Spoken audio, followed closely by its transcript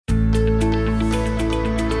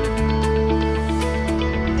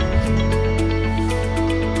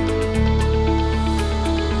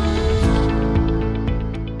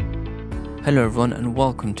Hello everyone and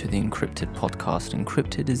welcome to the Encrypted podcast.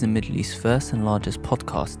 Encrypted is the Middle East's first and largest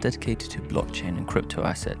podcast dedicated to blockchain and crypto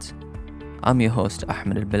assets. I'm your host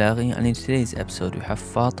Ahmed Al-Balaghi, and in today's episode we have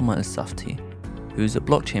Fatima Al-Safti, who is a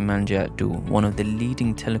blockchain manager at Du, one of the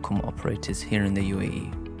leading telecom operators here in the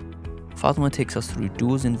UAE. Fatima takes us through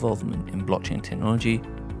Du's involvement in blockchain technology,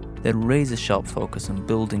 their razor-sharp focus on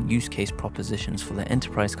building use case propositions for their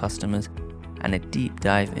enterprise customers, and a deep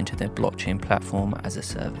dive into their blockchain platform as a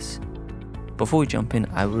service. Before we jump in,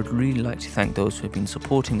 I would really like to thank those who have been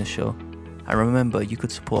supporting the show, and remember you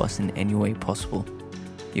could support us in any way possible.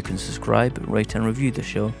 You can subscribe, rate and review the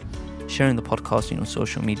show, sharing the podcast on your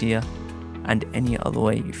social media, and any other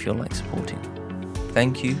way you feel like supporting.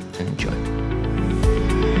 Thank you and enjoy.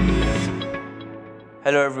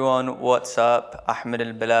 Hello everyone, what's up? Ahmed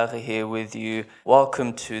Al-Balaghi here with you.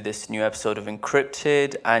 Welcome to this new episode of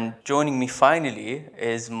Encrypted, and joining me finally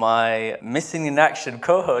is my missing in action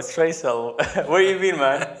co-host Faisal. Where you been,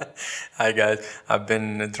 man? Hi guys, I've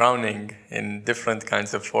been drowning in different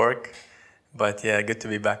kinds of work, but yeah, good to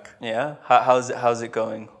be back. Yeah, how's it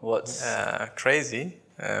going? What's crazy?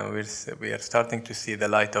 We are starting to see the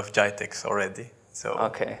light of GITEX already, so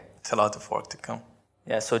okay. It's a lot of work to come.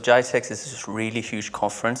 Yeah, so GITEX is this really huge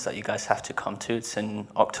conference that you guys have to come to. It's in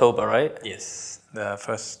October, right? Yes, the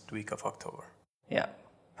first week of October. Yeah,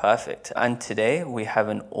 perfect. And today we have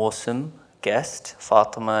an awesome guest,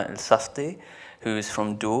 Fatima Al-Safti, who is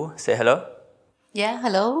from Du. Say hello. Yeah,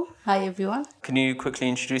 hello. Hi, everyone. Can you quickly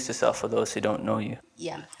introduce yourself for those who don't know you?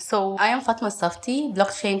 Yeah, so I am Fatima Al-Safti,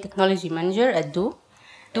 Blockchain Technology Manager at Du.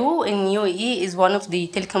 Du in UAE is one of the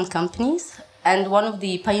telecom companies and one of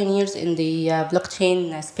the pioneers in the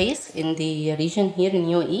blockchain space in the region here in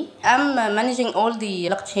UAE. I'm managing all the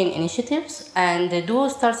blockchain initiatives, and Du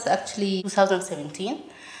starts actually 2017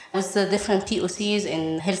 with different POCs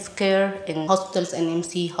in healthcare, in hospitals,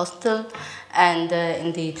 NMC hospital, and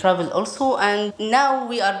in the travel also. And now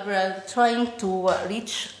we are trying to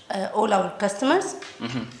reach all our customers.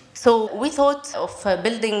 Mm-hmm. So we thought of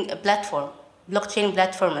building a platform, blockchain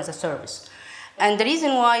platform as a service. And the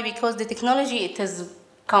reason why, because the technology, it is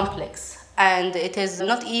complex and it is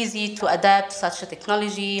not easy to adapt such a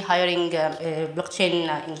technology, hiring a blockchain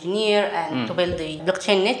engineer and to build the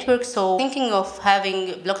blockchain network. So thinking of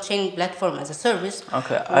having blockchain platform as a service.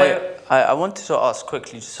 Okay, I wanted to ask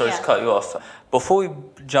quickly, sorry to cut you off. Before we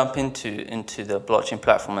jump into the blockchain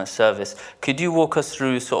platform as service, could you walk us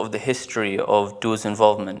through sort of the history of Du's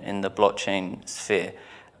involvement in the blockchain sphere?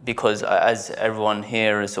 Because as everyone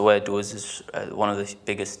here is aware, Du is one of the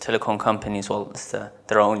biggest telecom companies. Well,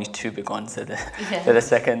 there are only two big ones. They're the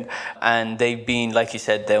second. And they've been, like you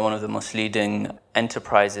said, they're one of the most leading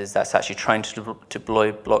enterprises that's actually trying to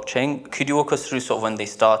deploy blockchain. Could you walk us through sort of when they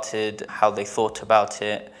started, how they thought about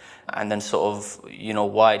it, and then sort of,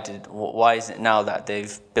 why is it now that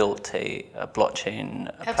they've built a blockchain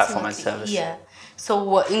platform as service? Yeah.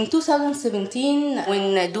 So in 2017,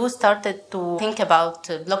 when Du started to think about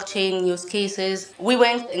blockchain use cases, we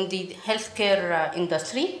went in the healthcare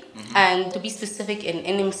industry, and to be specific, in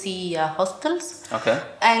NMC hospitals. Okay.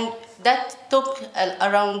 And that took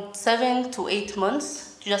around 7 to 8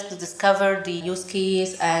 months just to discover the use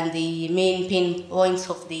case and the main pain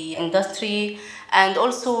points of the industry, and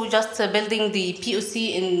also just building the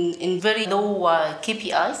POC in very low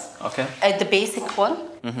KPIs. Okay. At the basic one.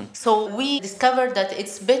 Mm-hmm. So we discovered that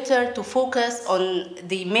it's better to focus on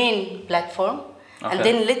the main platform, and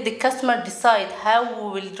then let the customer decide how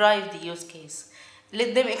we will drive the use case.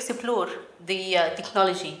 Let them explore the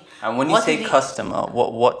technology. And when you say customer,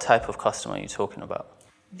 what type of customer are you talking about?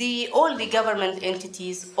 All the government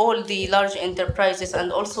entities, all the large enterprises,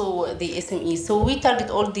 and also the SMEs. So we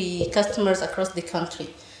target all the customers across the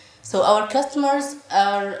country. So our customers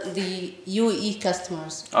are the UAE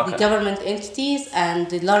customers, the government entities and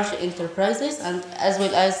the large enterprises, and as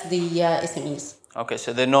well as the SMEs. Okay,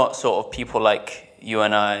 so they're not sort of people like you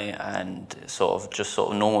and I and sort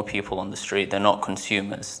of normal people on the street. They're not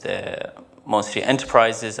consumers. They're mostly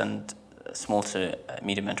enterprises and small to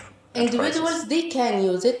medium enterprises. Individuals, they can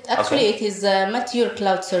use it. Actually, it is a mature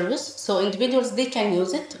cloud service. So individuals, they can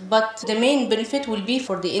use it. But the main benefit will be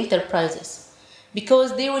for the enterprises,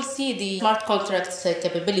 because they will see the smart contracts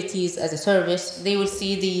capabilities as a service. They will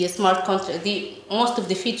see the smart contract, most of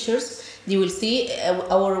the features they will see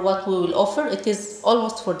what we will offer. It is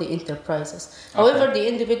almost for the enterprises. However, the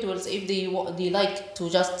individuals, if they like to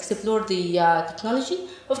just explore the technology,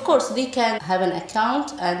 of course they can have an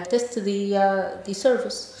account and test the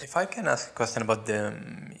service. If I can ask a question about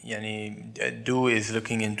Du is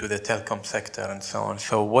looking into the telecom sector and so on.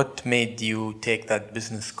 So what made you take that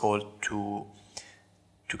business call to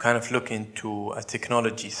to kind of look into a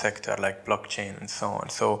technology sector like blockchain and so on.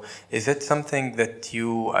 So is it something that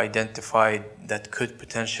you identified that could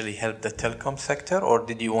potentially help the telecom sector, or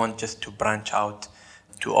did you want just to branch out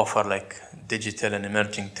to offer like digital and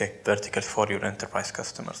emerging tech verticals for your enterprise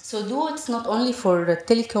customers? So it's not only for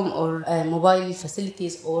telecom or mobile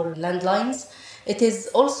facilities or landlines, it is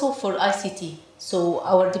also for ICT. So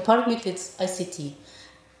our department is ICT,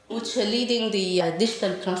 which are leading the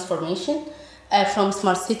digital transformation from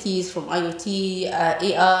smart cities, from IoT,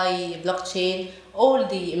 AI, blockchain, all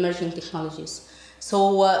the emerging technologies. So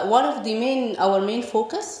one of our main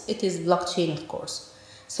focus, it is blockchain, of course.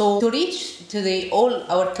 So to reach to all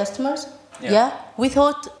our customers, we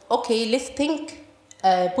thought, okay, let's think,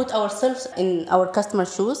 put ourselves in our customer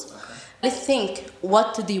shoes. Let's think,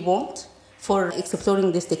 what do they want for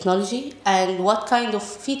exploring this technology, and what kind of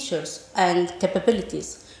features and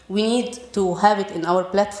capabilities we need to have it in our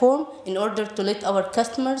platform in order to let our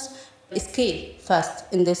customers scale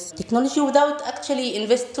fast in this technology without actually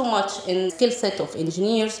invest too much in skill set of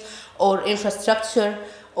engineers or infrastructure,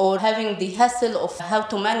 or having the hassle of how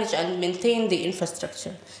to manage and maintain the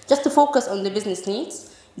infrastructure. Just to focus on the business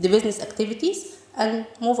needs, the business activities, and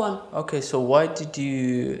move on. Okay, so why did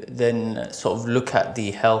you then sort of look at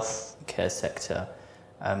the healthcare sector,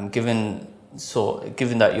 given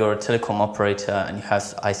that you're a telecom operator and you have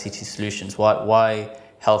ICT solutions? Why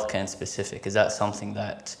healthcare in specific? Is that something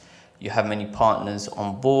that you have many partners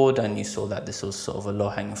on board and you saw that this was sort of a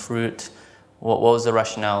low-hanging fruit? What was the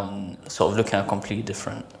rationale in sort of looking at completely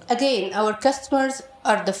different? Again, our customers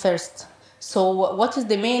are the first. So what is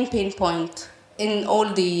the main pain point in all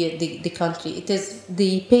the country? It is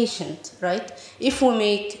the patient, right? If we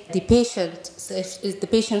make the patient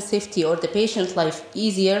safety or the patient life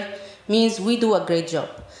easier, means we do a great job.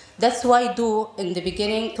 That's why in the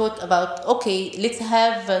beginning thought about, okay, let's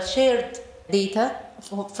have shared data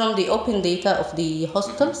from the open data of the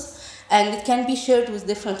hospitals, and it can be shared with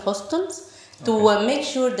different hospitals to make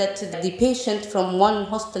sure that the patient from one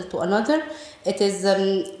hospital to another, it is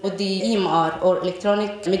with the EMR or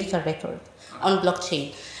electronic medical record on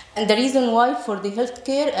blockchain. And the reason why for the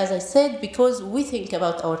healthcare, as I said, because we think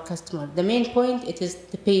about our customer. The main point, it is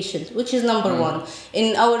the patient, which is number one.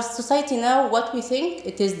 In our society now, what we think,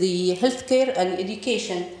 it is the healthcare and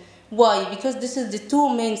education. Why? Because this is the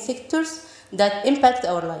two main sectors that impact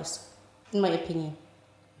our lives, in my opinion.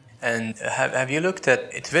 And have you looked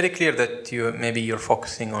at, it's very clear that you're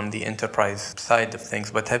focusing on the enterprise side of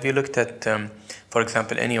things, but have you looked at, for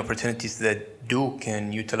example, any opportunities that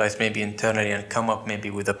can utilize maybe internally and come up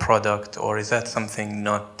maybe with a product, or is that something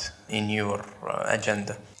not in your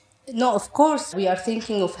agenda? No, of course, we are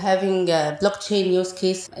thinking of having a blockchain use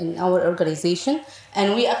case in our organization,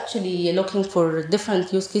 and we actually looking for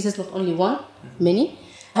different use cases, not only one, many.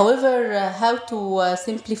 However, how to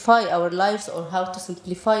simplify our lives or how to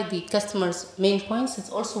simplify the customer's main points is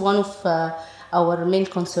also one of our main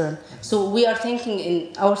concern. So we are thinking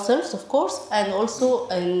in ourselves, of course, and also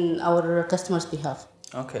in our customers' behalf.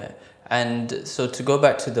 Okay. And so to go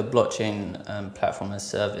back to the blockchain platform as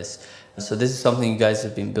service, so this is something you guys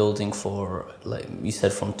have been building for, like you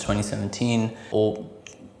said, from 2017 or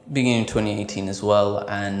beginning 2018 as well,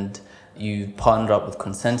 and you partnered up with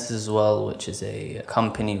Consensus as well, which is a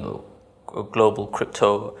company, a global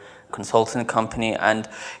crypto consulting company. And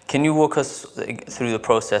can you walk us through the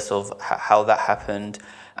process of how that happened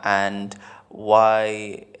and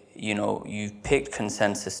why you picked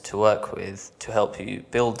Consensus to work with to help you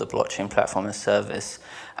build the blockchain platform as service,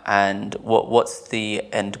 and what's the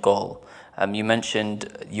end goal? You mentioned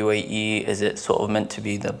UAE. Is it sort of meant to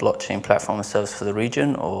be the blockchain platform as service for the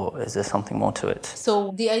region, or is there something more to it?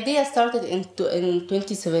 So the idea started in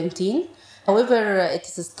 2017. However, it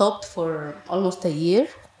is stopped for almost a year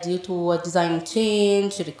due to a design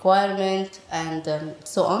change, requirement, and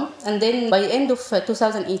so on. And then by the end of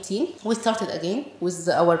 2018, we started again with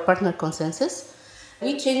our partner Consensus.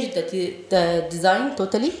 We changed the design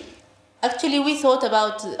totally. Actually, we thought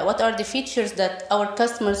about what are the features that our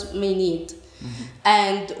customers may need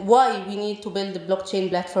and why we need to build the blockchain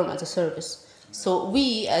platform as a service. So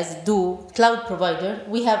we, as cloud provider,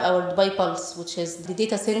 we have our Dubai Pulse, which is the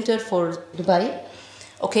data center for Dubai.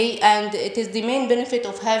 Okay, and it is the main benefit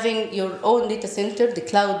of having your own data center, the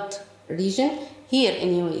cloud region, here in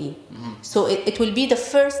UAE. So it will be the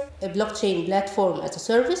first blockchain platform as a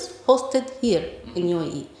service hosted here in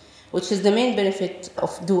UAE, which is the main benefit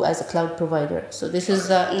of as a cloud provider. So this is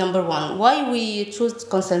number one. Why we choose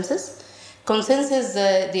Consensus? Consensus,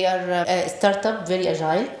 they are a startup, very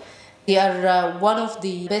agile. They are one of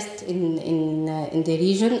the best in the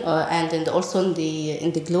region and also in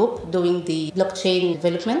the globe doing the blockchain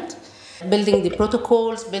development. building the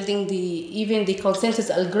protocols, building even the consensus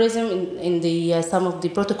algorithm in the some of the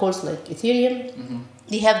protocols like Ethereum.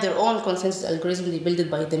 They have their own consensus algorithm. They build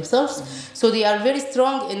it by themselves. So they are very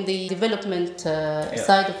strong in the development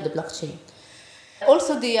side of the blockchain.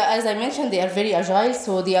 Also, as I mentioned, they are very agile,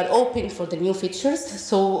 so they are open for the new features.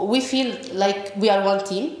 So we feel like we are one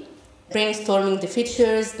team, brainstorming the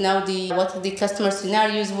features, now what are the customer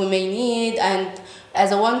scenarios we may need, and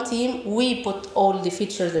as a one team, we put all the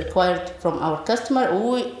features required from our customer,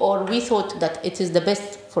 or we thought that it is the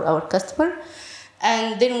best for our customer,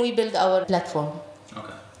 and then we build our platform.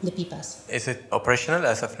 Okay. The PPaaS. Is it operational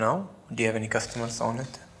as of now? Do you have any customers on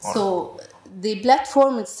it? Or? So the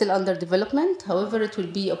platform is still under development. However, it will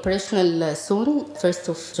be operational soon, 1st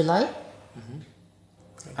of July.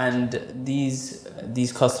 And these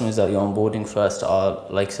customers that you're onboarding first are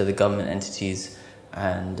like the government entities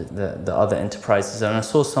and the other enterprises. And I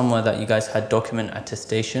saw somewhere that you guys had document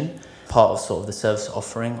attestation, part of sort of the service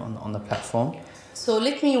offering on the platform. So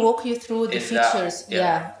let me walk you through the features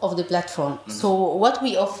of the platform. So what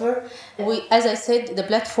we offer, as I said, the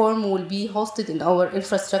platform will be hosted in our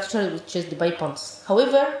infrastructure, which is the ByPulse.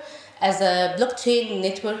 However, as a blockchain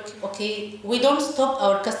network, we don't stop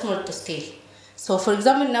our customer to scale. So for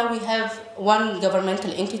example, now we have one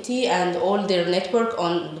governmental entity and all their network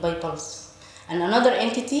on the ByPulse. And another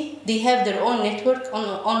entity, they have their own network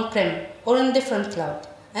on-prem or in different cloud.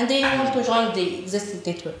 And they want to join the existing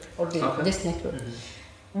network or this network.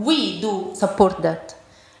 We do support that.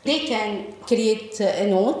 They can create a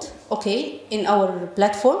node, in our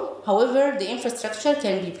platform. However, the infrastructure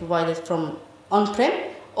can be provided from on-prem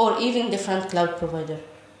or even different cloud provider.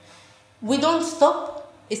 We don't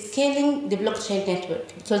stop scaling the blockchain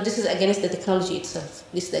network because this is against the technology itself.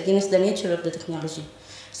 This is against the nature of the technology.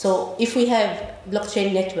 So if we have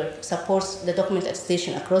blockchain network supports the document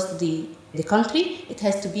attestation across the country, it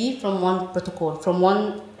has to be from one protocol, from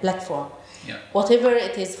one platform. Yeah. Whatever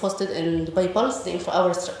it is hosted in the ByPulse,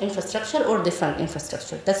 our infrastructure or different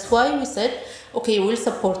infrastructure. That's why we said, we'll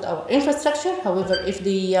support our infrastructure. However, if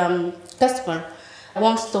the customer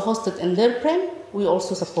wants to host it in their prem, we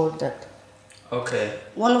also support that. Okay.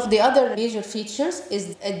 One of the other major features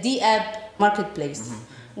is a DApp marketplace,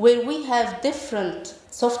 where we have different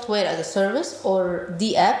software as a service or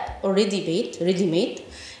DApp or ready-made,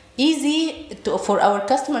 easy for our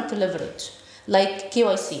customer to leverage, like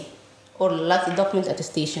KYC or like document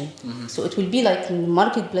attestation. So it will be like in the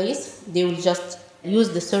marketplace. They will just use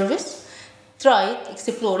the service, try it,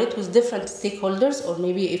 explore it with different stakeholders, or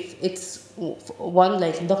maybe if it's one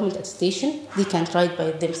like document attestation, they can try it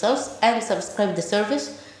by themselves and subscribe the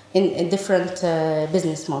service in a different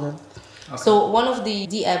business model. So one of the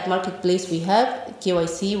DApp marketplace we have,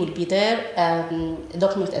 KYC will be there,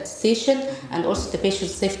 document attestation, and also the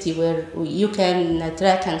patient safety, where you can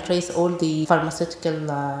track and trace all the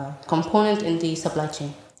pharmaceutical component in the supply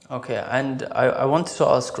chain. Okay, and I wanted to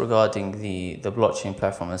ask regarding the blockchain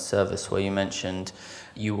platform as service, where you mentioned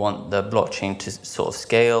you want the blockchain to sort of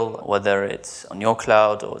scale, whether it's on your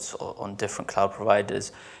cloud or it's on different cloud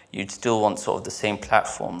providers, you'd still want sort of the same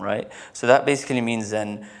platform, right? So that basically means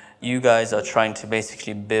then you guys are trying to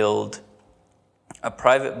basically build a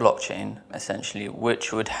private blockchain, essentially,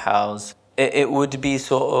 which would house, it would be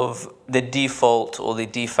sort of the default or the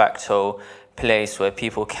de facto place where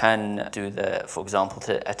people can do for example,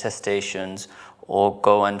 attestations or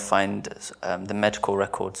go and find the medical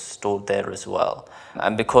records stored there as well.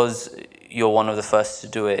 And because you're one of the first to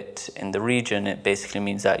do it in the region, it basically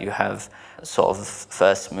means that you have sort of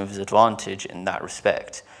first mover's advantage in that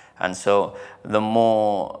respect. And so the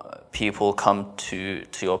more people come to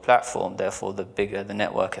your platform, therefore the bigger the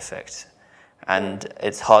network effect. And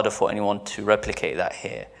it's harder for anyone to replicate that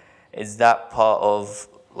here. Is that part of,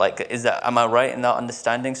 am I right in that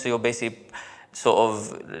understanding? So you're basically sort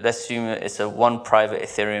of, let's assume it's one private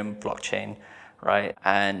Ethereum blockchain, right?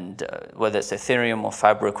 And whether it's Ethereum or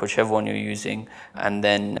Fabric, whichever one you're using, and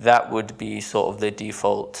then that would be sort of the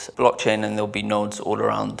default blockchain, and there'll be nodes all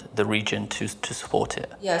around the region to support it.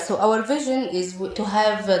 Yeah, so our vision is to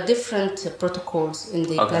have different protocols in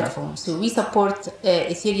the platform. So we support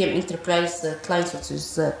Ethereum Enterprise clients, which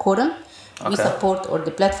is Quorum. We support, or the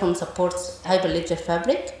platform supports, Hyperledger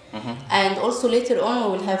Fabric. And also later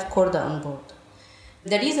on, we will have Corda on board.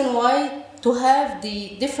 The reason why to have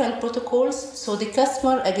the different protocols, so the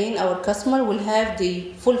customer, again, our customer will have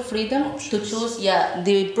the full freedom to choose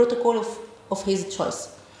the protocol of his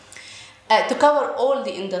choice. To cover all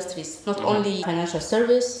the industries, not only financial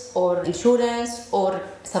service or insurance or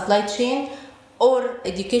supply chain or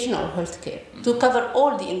education or healthcare, to cover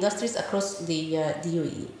all the industries across the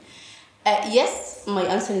UAE. Yes, my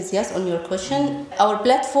answer is yes on your question. Our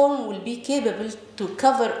platform will be capable to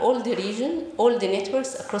cover all the region, all the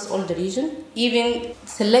networks across all the region, even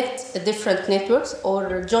select different networks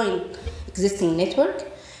or join existing network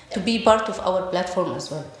to be part of our platform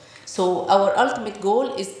as well. So our ultimate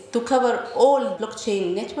goal is to cover all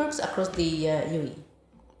blockchain networks across the UAE.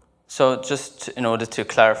 So just in order to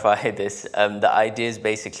clarify this, the idea is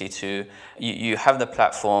basically you have the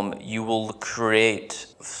platform, you will create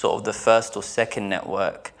sort of the first or second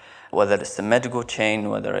network, whether it's the medical chain,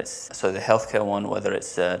 whether it's the healthcare one, whether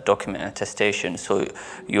it's document attestation. So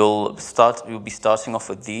you'll be starting off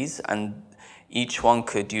with these, and each one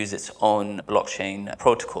could use its own blockchain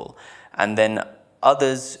protocol. And then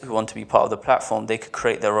others who want to be part of the platform, they could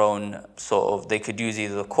create their own they could use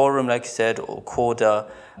either the core room, like you said, or Corda,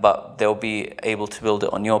 but they'll be able to build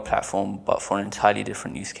it on your platform, but for an entirely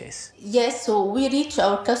different use case. Yes, so we reach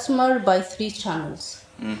our customer by 3 channels.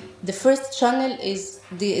 The first channel is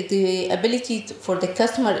the ability for the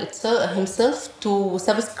customer himself to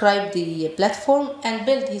subscribe the platform and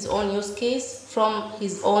build his own use case from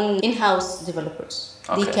his own in-house developers.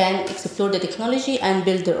 Okay. They can explore the technology and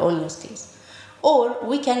build their own use case. Or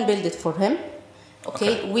we can build it for him.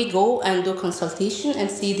 Okay. We go and do consultation and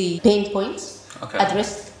see the pain points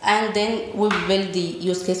addressed, and then we will build the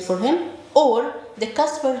use case for him. Or the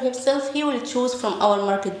customer himself, he will choose from our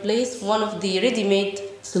marketplace one of the ready-made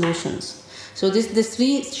solutions. So the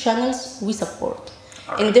 3 channels we support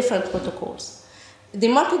in different protocols. The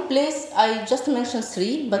marketplace, I just mentioned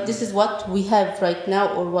 3, but this is what we have right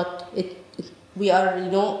now, or what we are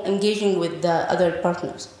engaging with the other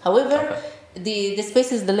partners. However, the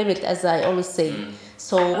space is the limit, as I always say.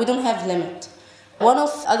 So we don't have limit. One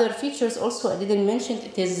of other features also I didn't mention,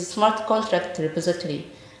 it is the smart contract repository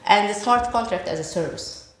and the smart contract as a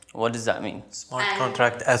service. What does that mean? Smart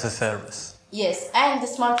contract as a service. Yes, and the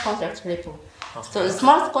smart contract repo. So the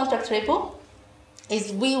smart contract repo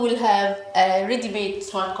is we will have ready-made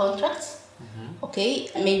smart contracts. Okay,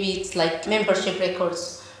 maybe it's like membership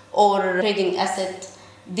records or trading asset.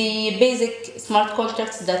 The basic smart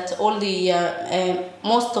contracts that all the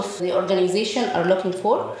most of the organization are looking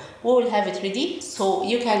for, we will have it ready, so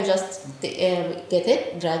you can just get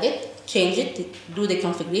it, drag it, change it, do the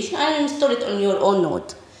configuration, and install it on your own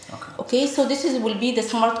node. Okay, so this will be the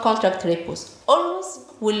smart contract repos. Always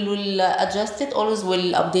will adjust it, always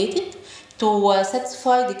will update it to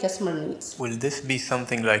satisfy the customer needs. Will this be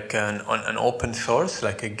something like an open source,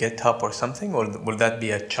 like a GitHub or something, or will that be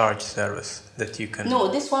a charge service that you can? No,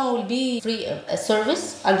 this one will be free, a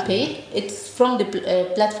service, unpaid. It's from the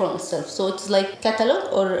platform itself. So it's like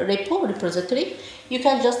catalog or repo repository. You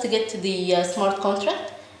can just get the smart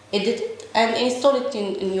contract, edit it, and install it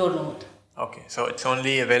in your node. Okay, so it's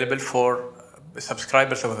only available for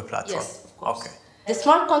subscribers of the platform? Yes, of course. Okay. The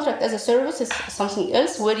smart contract as a service is something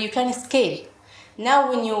else where you can scale. Now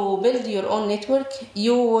when you build your own network,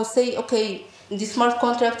 you say, okay, the smart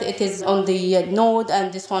contract, it is on the node,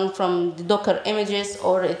 and this one from the Docker images,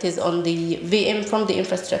 or it is on the VM from the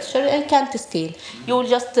infrastructure, and can't scale. You will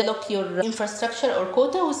just lock your infrastructure or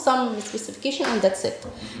quota with some specification, and that's it.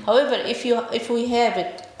 However, if we have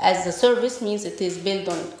it as a service, means it is built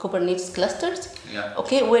on Kubernetes clusters,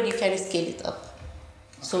 okay, where you can scale it up.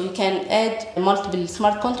 So you can add multiple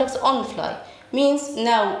smart contracts on the fly. Means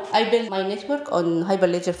now I build my network on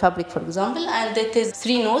Hyperledger Fabric, for example, and it is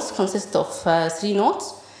 3 nodes, consists of 3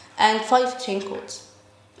 nodes and 5 chain codes.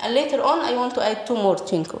 And later on, I want to add 2 more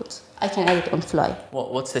chain codes. I can add it on fly.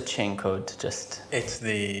 What's the chain code? Just It's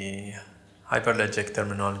the Hyperledger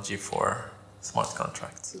terminology for smart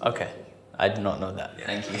contracts. okay. I did not know that.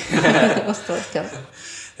 Thank you. Most welcome.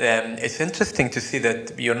 It's interesting to see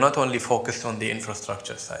that you're not only focused on the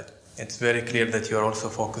infrastructure side. It's very clear that you're also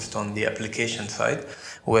focused on the application side,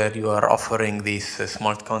 where you are offering these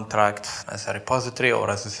smart contracts as a repository or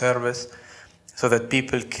as a service, so that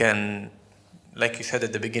people can, like you said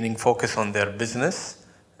at the beginning, focus on their business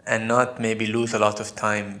and not maybe lose a lot of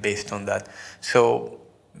time based on that. So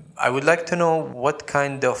I would like to know what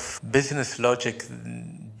kind of business logic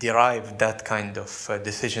derived that kind of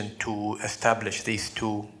decision to establish these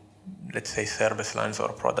 2, let's say, service lines or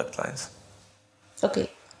product lines. Okay.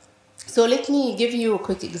 So let me give you a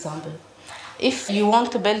quick example. If you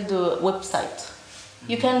want to build a website,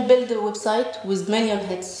 you can build a website with million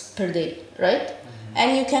hits per day, right?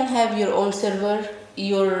 And you can have your own server,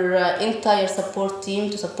 your entire support team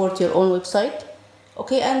to support your own website,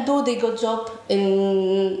 okay, and do the good job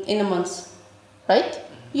in a month, right?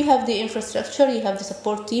 You have the infrastructure, you have the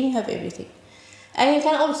support team, you have everything. And you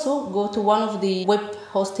can also go to one of the web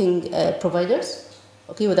hosting providers,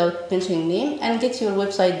 okay, without mentioning name, and get your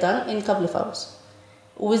website done in a couple of hours.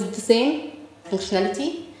 with the same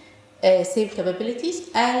functionality, same capabilities,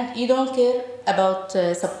 and you don't care about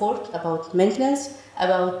support, about maintenance,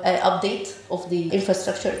 about update of the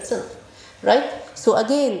infrastructure itself, right? So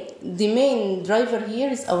again, the main driver here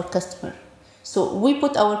is our customer. So we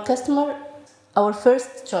put our customer our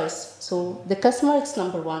first choice. So the customer is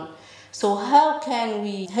number one. So how can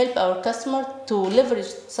we help our customer to leverage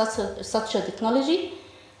such a technology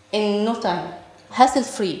in no time,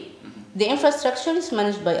 hassle-free? The infrastructure is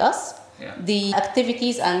managed by us. Yeah. The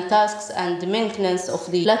activities and tasks and the maintenance of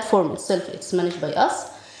the platform itself, it's managed by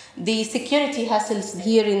us. The security hassles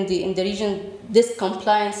here in the region, this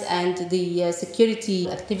compliance and the security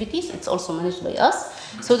activities, it's also managed by us.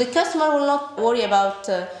 So the customer will not worry about,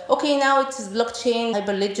 okay, now it is blockchain,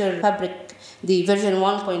 Hyperledger Fabric, the version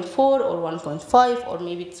 1.4 or 1.5, or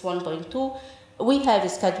maybe it's 1.2. We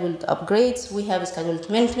have scheduled upgrades, we have scheduled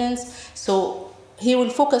maintenance, so he will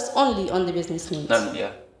focus only on the business needs.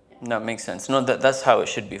 No, it makes sense. No, that's how it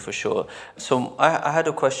should be for sure. So I had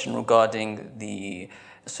a question regarding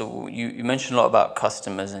so you mentioned a lot about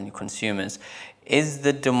customers and consumers. Is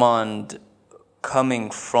the demand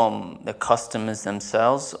coming from the customers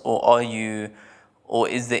themselves, or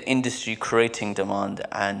is the industry creating demand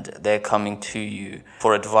and they're coming to you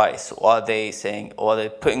for advice? Or are they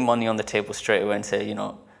putting money on the table straight away and say,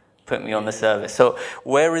 put me on the service? So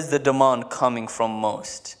where is the demand coming from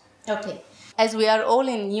most? Okay. As we are all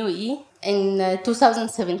in UAE, in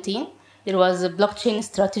 2017, there was a blockchain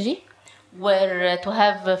strategy where to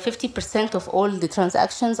have 50% of all the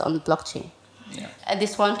transactions on the blockchain. Yeah. And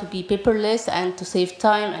this one to be paperless and to save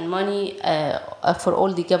time and money for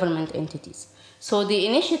all the government entities. So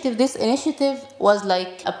this initiative was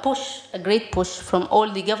like a great push from all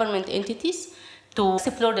the government entities to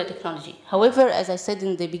explore the technology. However, as I said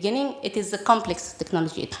in the beginning, it is a complex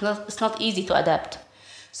technology. It's not easy to adapt.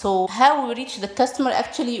 So how we reach the customer,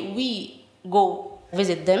 actually we go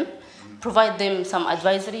visit them, provide them some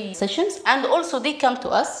advisory sessions, and also they come to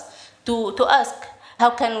us to ask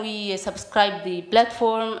how can we subscribe the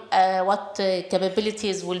platform, what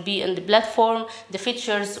capabilities will be in the platform, the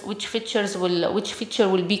features, which feature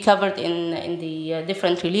will be covered in the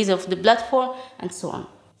different release of the platform, and so on.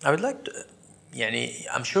 I would like to,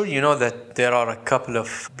 I'm sure you know that there are a couple of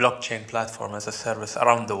blockchain platform as a service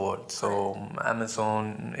around the world. So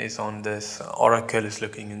Amazon is on this, Oracle is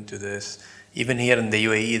looking into this. Even here in the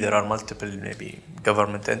UAE, there are multiple maybe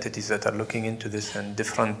government entities that are looking into this and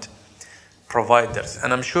different providers.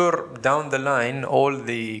 And I'm sure down the line, all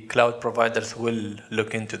the cloud providers will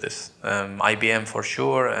look into this. IBM for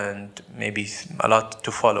sure, and maybe a lot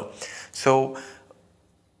to follow. So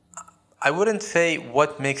I wouldn't say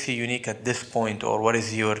what makes you unique at this point or what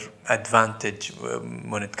is your advantage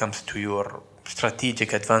when it comes to your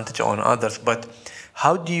strategic advantage on others, but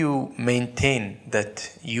how do you maintain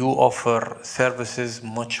that you offer services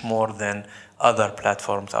much more than other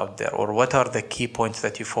platforms out there? Or what are the key points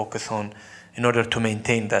that you focus on in order to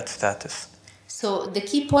maintain that status? So the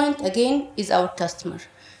key point, again, is our customer.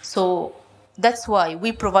 So that's why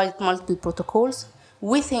we provide multiple protocols.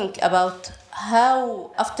 We think about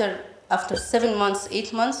how, after 7 months,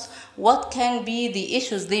 8 months, what can be the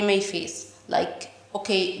issues they may face. Like,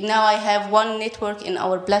 okay, now I have one network in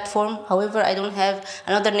our platform. However, I don't have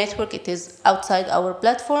another network. It is outside our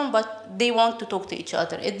platform, but they want to talk to each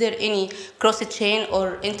other. Is there any cross-chain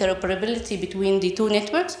or interoperability between the two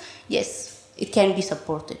networks? Yes, it can be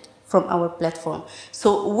supported from our platform.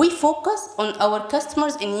 So we focus on our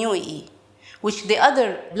customers in UAE, which the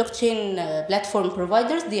other blockchain platform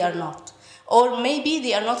providers, they are not. Or maybe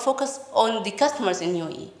they are not focused on the customers in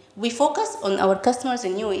UAE. We focus on our customers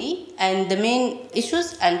in UAE and the main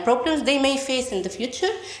issues and problems they may face in the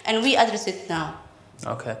future, and we address it now.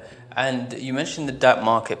 Okay. And you mentioned the DApp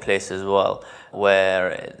marketplace as well, where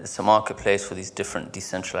it's a marketplace for these different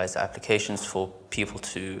decentralized applications for people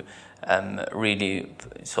to really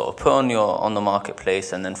sort of put on the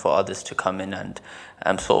marketplace, and then for others to come in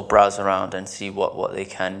and sort of browse around and see what they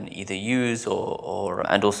can either use or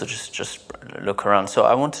and also just look around. So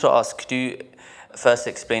I wanted to ask, could you first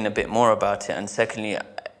explain a bit more about it, and secondly,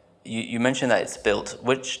 you mentioned that it's built.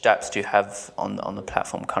 Which dApps do you have on the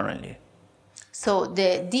platform currently? So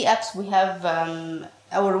the apps we have,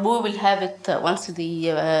 we will have it once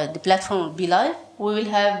the platform will be live. We will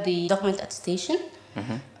have the document attestation.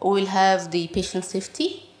 Mm-hmm. We will have the patient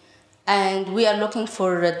safety, and we are looking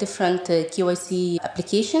for different KYC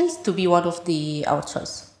applications to be one of our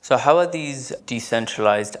choice. So how are these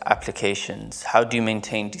decentralized applications? How do you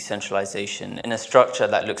maintain decentralization in a structure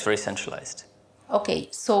that looks very centralized? Okay,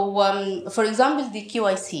 so for example, the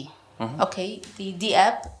KYC. Mm-hmm. Okay, the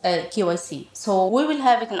app KYC. So we will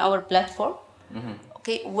have it in our platform. Mm-hmm.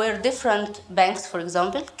 okay, where different banks, for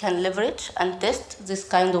example, can leverage and test this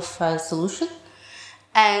kind of solution,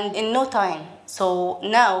 and in no time. So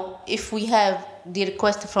now, if we have the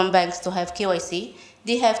request from banks to have KYC,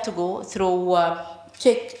 they have to go through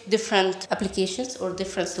check different applications or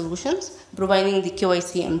different solutions providing the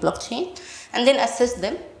KYC and blockchain, and then assess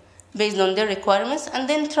them based on their requirements, and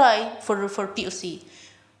then try for POC.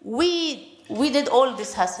 We did all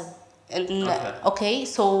this hassle. And, okay,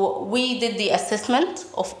 so we did the assessment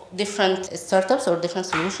of different startups or different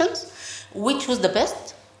solutions. Which was the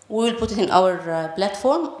best? We will put it in our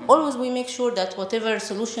platform. Always we make sure that whatever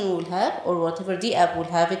solution we will have or whatever the app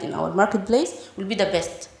will have it in our marketplace will be the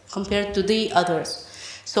best compared to the others.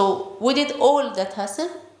 So we did all that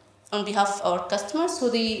hassle on behalf of our customers. So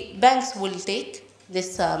the banks will take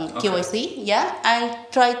this KYC, and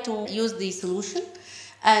try to use the solution.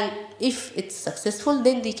 And if it's successful,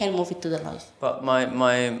 then they can move it to the live. But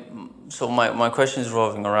my question is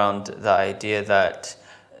revolving around the idea that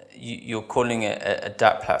you're calling it a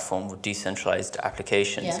DApp platform with decentralized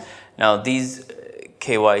applications. Yeah. Now, these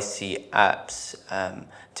KYC apps,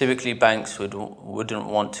 typically banks wouldn't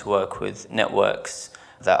want to work with networks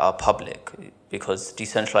that are public, because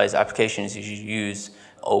decentralized applications usually use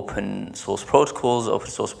open source protocols,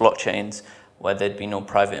 open source blockchains, where there'd be no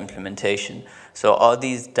private implementation. So are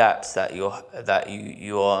these dApps that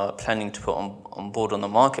you are planning to put on board on the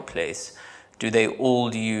marketplace, do they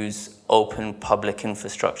all use open public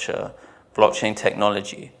infrastructure, blockchain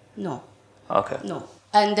technology? No. Okay. No.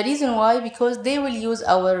 And the reason why, because they will use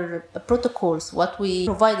our protocols, what we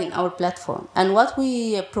provide in our platform. And what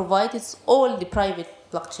we provide is all the private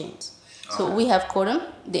blockchains. So we have Quorum,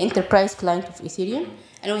 the enterprise client of Ethereum,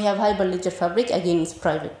 and we have Hyperledger Fabric, again it's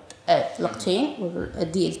private blockchain, or a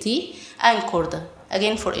DLT, and Corda,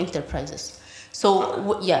 again for enterprises.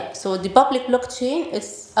 So so the public blockchain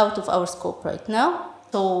is out of our scope right now.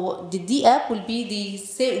 So the D app will be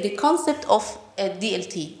the concept of a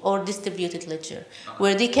DLT, or distributed ledger,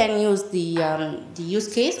 where they can use the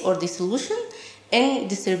use case or the solution in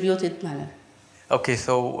distributed manner. Okay,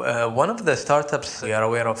 so one of the startups we are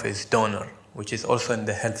aware of is Donor, which is also in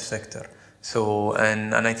the health sector. So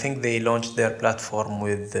and I think they launched their platform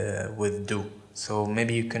with Do. So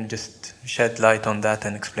maybe you can just shed light on that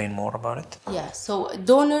and explain more about it. Yeah, so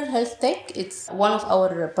Donor Health Tech, it's one of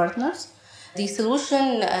our partners. The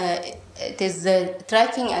solution it is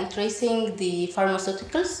tracking and tracing the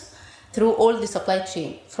pharmaceuticals through all the supply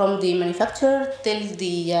chain, from the manufacturer till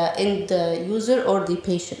the end user or the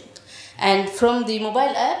patient. And from the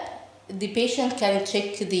mobile app, the patient can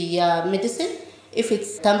check the medicine if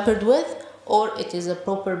it's tampered with, or it is a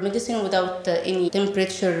proper medicine without any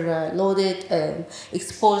temperature loaded,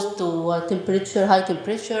 exposed to high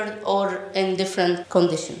temperature, or in different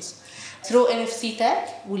conditions. Through NFC tag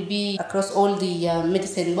will be across all the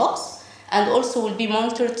medicine box, and also will be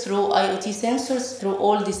monitored through IoT sensors through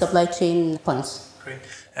all the supply chain points. Great.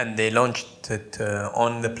 And they launched it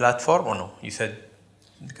on the platform, or no? You said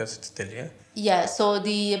because it's still here? Yeah, so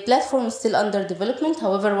the platform is still under development.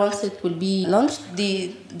 However, once it will be launched,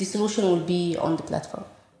 the solution will be on the platform.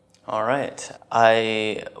 All right.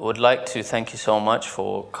 I would like to thank you so much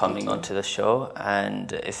for coming onto the show.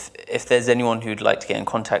 And if there's anyone who'd like to get in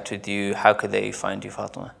contact with you, how could they find you,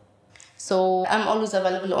 Fatima? So I'm always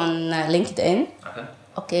available on LinkedIn.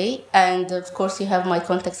 Okay, and of course you have my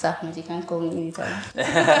contacts, Ahmed. You can call me anytime.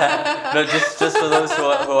 No, just for those who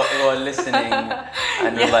are listening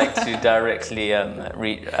and would like to directly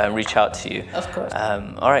reach out to you. Of course.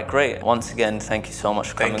 All right, great. Once again, thank you so much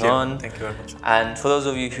for coming on. Thank you very much. And for those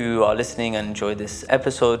of you who are listening and enjoyed this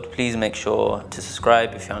episode, please make sure to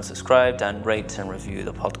subscribe if you haven't subscribed, and rate and review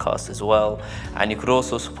the podcast as well. And you could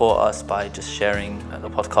also support us by just sharing the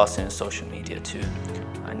podcast in social media too.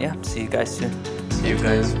 And yeah, see you guys soon. See you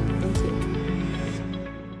guys. Thank you.